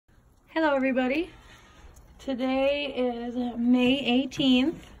Hello everybody. Today is May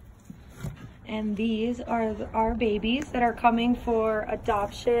 18th and these are our babies that are coming for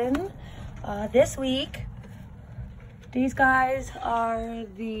adoption this week. These guys are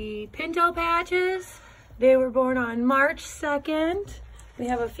the Pinto Patches. They were born on March 2nd. We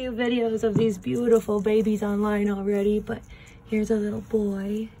have a few videos of these beautiful babies online already, but here's a little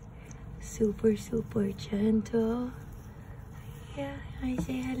boy. Super gentle. Yeah, I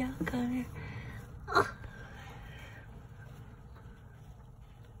say hello, come here. Oh.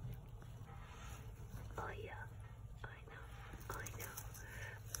 Oh yeah, I know.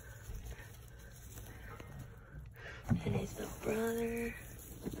 And his little brother.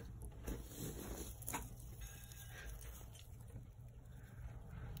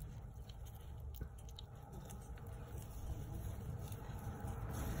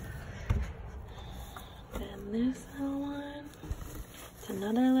 And this little one. It's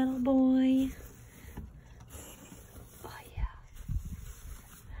another little boy. Oh yeah.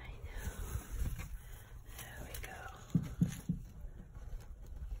 I know. There we go.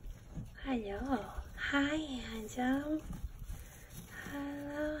 Hello. Hi, handsome.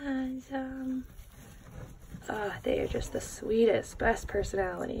 Hello, handsome. Oh, they are just the sweetest, best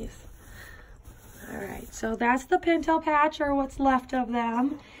personalities. Alright, so that's the Pinto Patch, or what's left of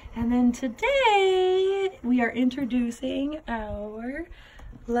them. And then today, we are introducing our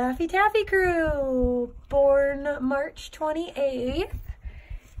Laughy Taffy crew, born March 28th.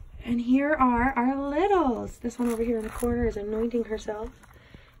 And here are our littles. This one over here in the corner is anointing herself.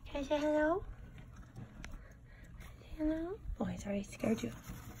 Can I say hello? Hello? Oh, I thought I scared you.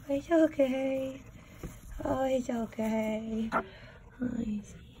 It's okay. Oh, it's okay. Let me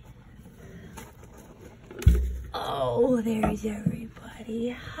see. Oh, there's everybody.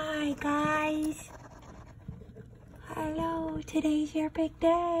 Hi, guys. Hello, today's your big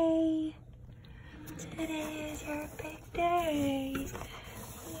day. Today is your big day.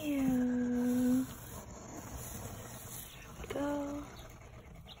 Yeah. There we go.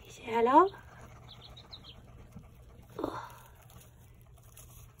 You say hello? Oh.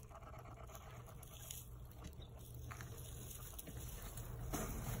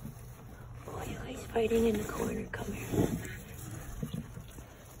 Oh, you guys fighting in the corner. Come here.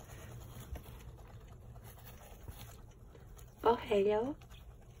 Oh, hello.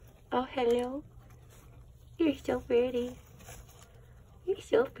 Oh, hello. You're so pretty. You're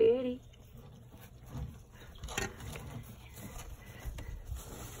so pretty.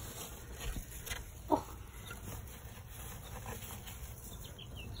 Oh.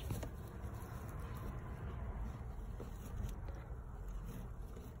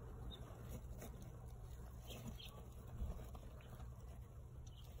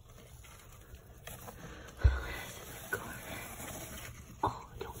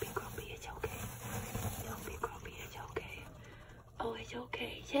 It's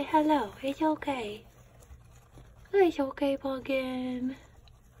okay. Say hello. It's okay. It's okay, Pumpkin.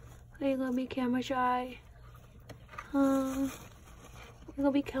 Are you gonna be camera shy? You're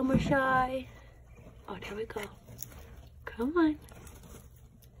gonna be camera shy. Oh, there we go. Come on.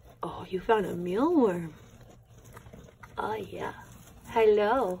 Oh, you found a mealworm. Oh, yeah.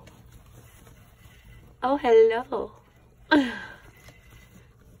 Hello. Oh, hello.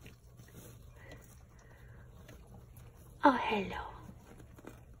 Oh, hello.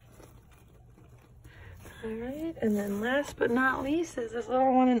 Alright, and then last but not least is this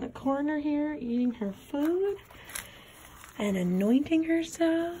little one in the corner here eating her food and anointing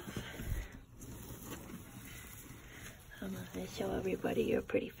herself. I'm going to show everybody your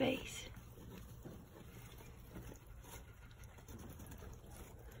pretty face.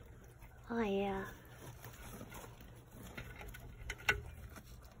 Oh yeah.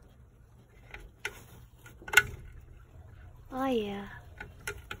 Oh yeah.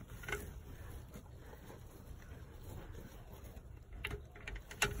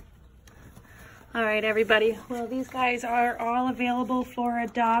 All right, everybody. Well, these guys are all available for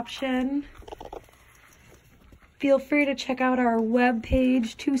adoption. Feel free to check out our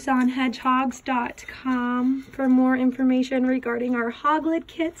webpage, TucsonHedgehogs.com, for more information regarding our hoglet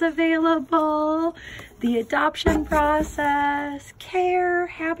kits available, the adoption process, care,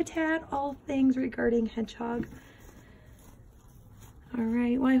 habitat, all things regarding hedgehog. All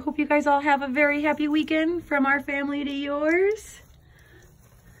right, well, I hope you guys all have a very happy weekend from our family to yours.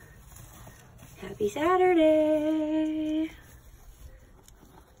 Happy Saturday.